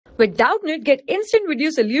With Doubtnut, get instant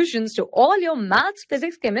video solutions to all your maths,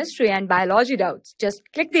 physics, chemistry, and biology doubts. Just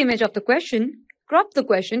click the image of the question, crop the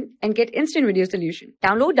question, and get instant video solution.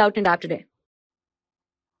 Download Doubtnut app today.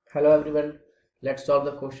 Hello everyone, let's solve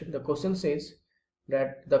the question. The question says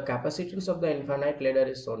that the capacitance of the infinite ladder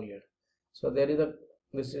is shown here. So this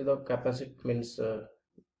is the capacitance, means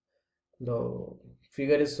the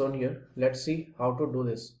figure is shown here. Let's see how to do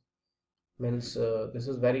this. Means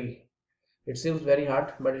it seems very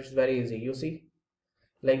hard, but it's very easy. You see,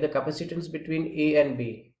 like the capacitance between A and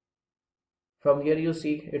B. From here you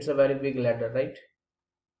see it's a very big ladder, right?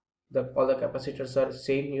 All the capacitors are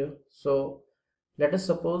same here. So let us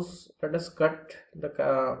cut the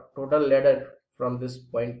total ladder from this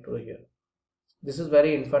point to here. This is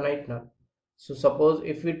very infinite now. So suppose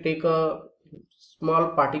if we take a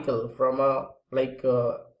small particle from a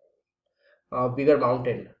bigger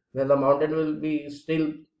mountain, then the mountain will be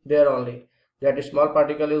still there only. That small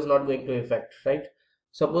particle is not going to affect, right?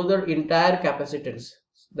 Suppose the entire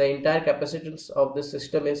capacitance of this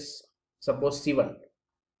system is suppose C1.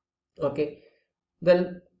 Okay,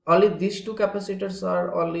 then only these two capacitors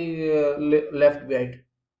are only left behind.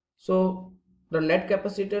 So the net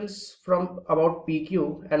capacitance from about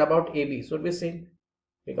PQ and about AB should be same,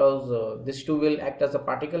 because these two will act as a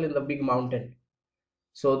particle in the big mountain.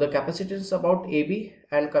 So the capacitance about AB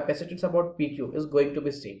and capacitance about PQ is going to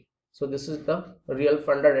be same. So this is the real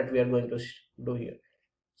funda that we are going to do here.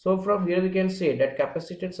 So from here we can say that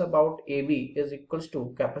capacitance about AB is equals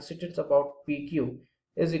to capacitance about PQ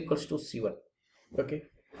is equals to C1. Okay,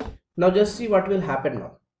 now just see what will happen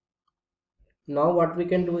now. Now what we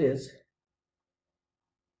can do is,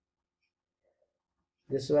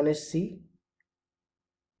 this one is C,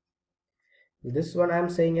 this one I am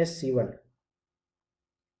saying as C1,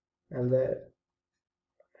 and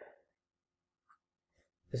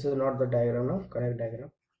this is not the diagram now, correct diagram.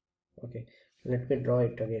 Okay, let me draw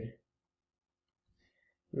it again.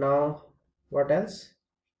 Now what else?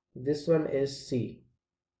 This one is C.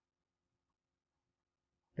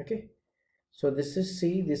 Okay, so this is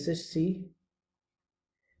C, this is C,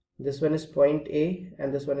 this one is point A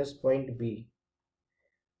and this one is point B.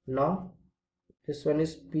 Now this one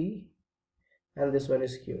is P and this one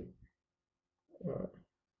is Q.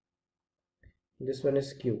 This one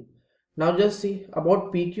is Q. Now just see,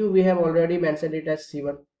 about PQ we have already mentioned it as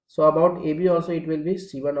C1. So about AB also it will be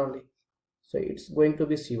C1 only. So it's going to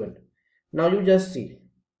be C1. Now you just see,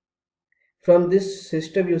 from this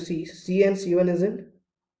system you see C and C1 is in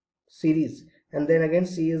series, and then again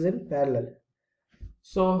C is in parallel.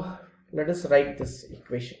 So let us write this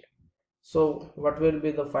equation. So what will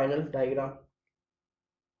be the final diagram?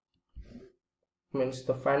 Means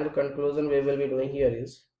the final conclusion we will be doing here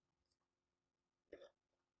is,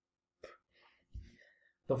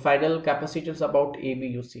 the final capacitance about AB,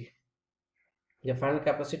 you see, the final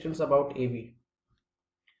capacitance about AB,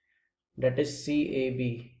 that is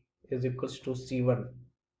CAB, is equals to C1,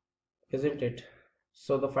 isn't it?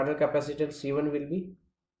 So the final capacitance C1 will be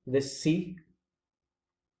this C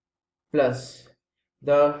plus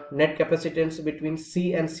the net capacitance between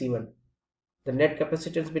C and C1. The net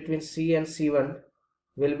capacitance between C and C1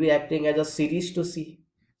 will be acting as a series to C.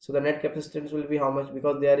 So the net capacitance will be how much?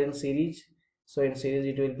 Because they are in series, so in series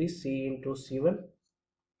it will be C into C1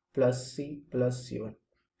 plus C plus C1,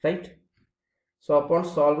 right? So upon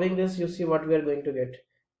solving this, you see what we are going to get.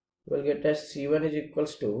 We will get as C1 is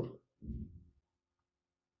equals to,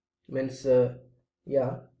 means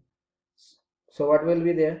yeah, so what will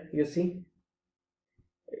be there? You see,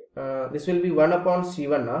 this will be 1 upon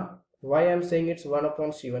C1 now. Why I am saying it's 1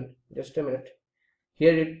 upon C1? Just a minute.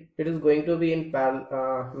 Here it is going to be in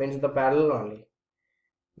parallel, means the parallel only,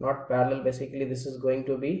 not parallel. Basically this is going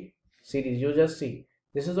to be series. You just see,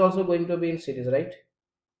 this is also going to be in series, right?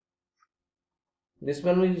 This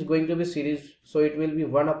one is going to be series, so it will be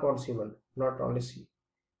 1 upon C1, not only C.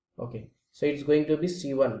 Okay, so it's going to be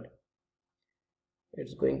C1.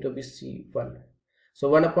 It's going to be C1. So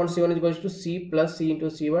 1 upon C1 is equals to C plus C into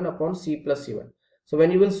C1 upon C plus C1. So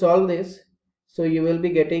when you will solve this, so you will be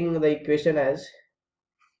getting the equation as,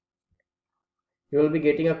 you will be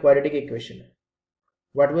getting a quadratic equation.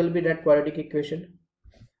 What will be that quadratic equation?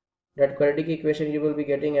 That quadratic equation you will be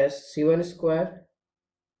getting as C1 square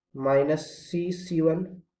minus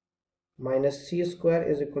C1 minus C square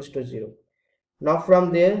is equals to 0. Now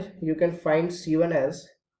from there you can find C1 as,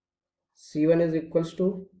 C1 is equals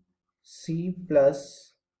to C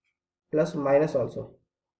plus minus also,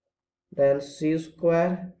 then C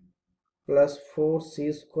square plus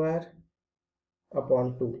 4C square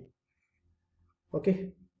upon 2.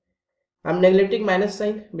 Okay, I'm neglecting minus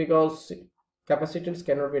sign because capacitance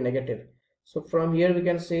cannot be negative. So from here we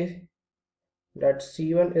can say that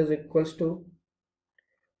C1 is equals to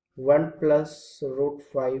 1 plus root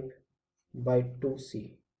 5 by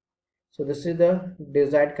 2C. So this is the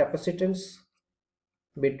desired capacitance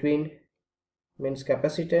between, means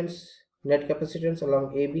capacitance, net capacitance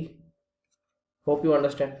along AB. Hope you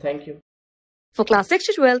understand. Thank you. For class 6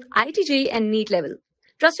 to 12, IIT JEE and NEET level.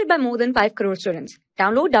 Trusted by more than 5 crore students.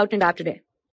 Download Doubtnut app today.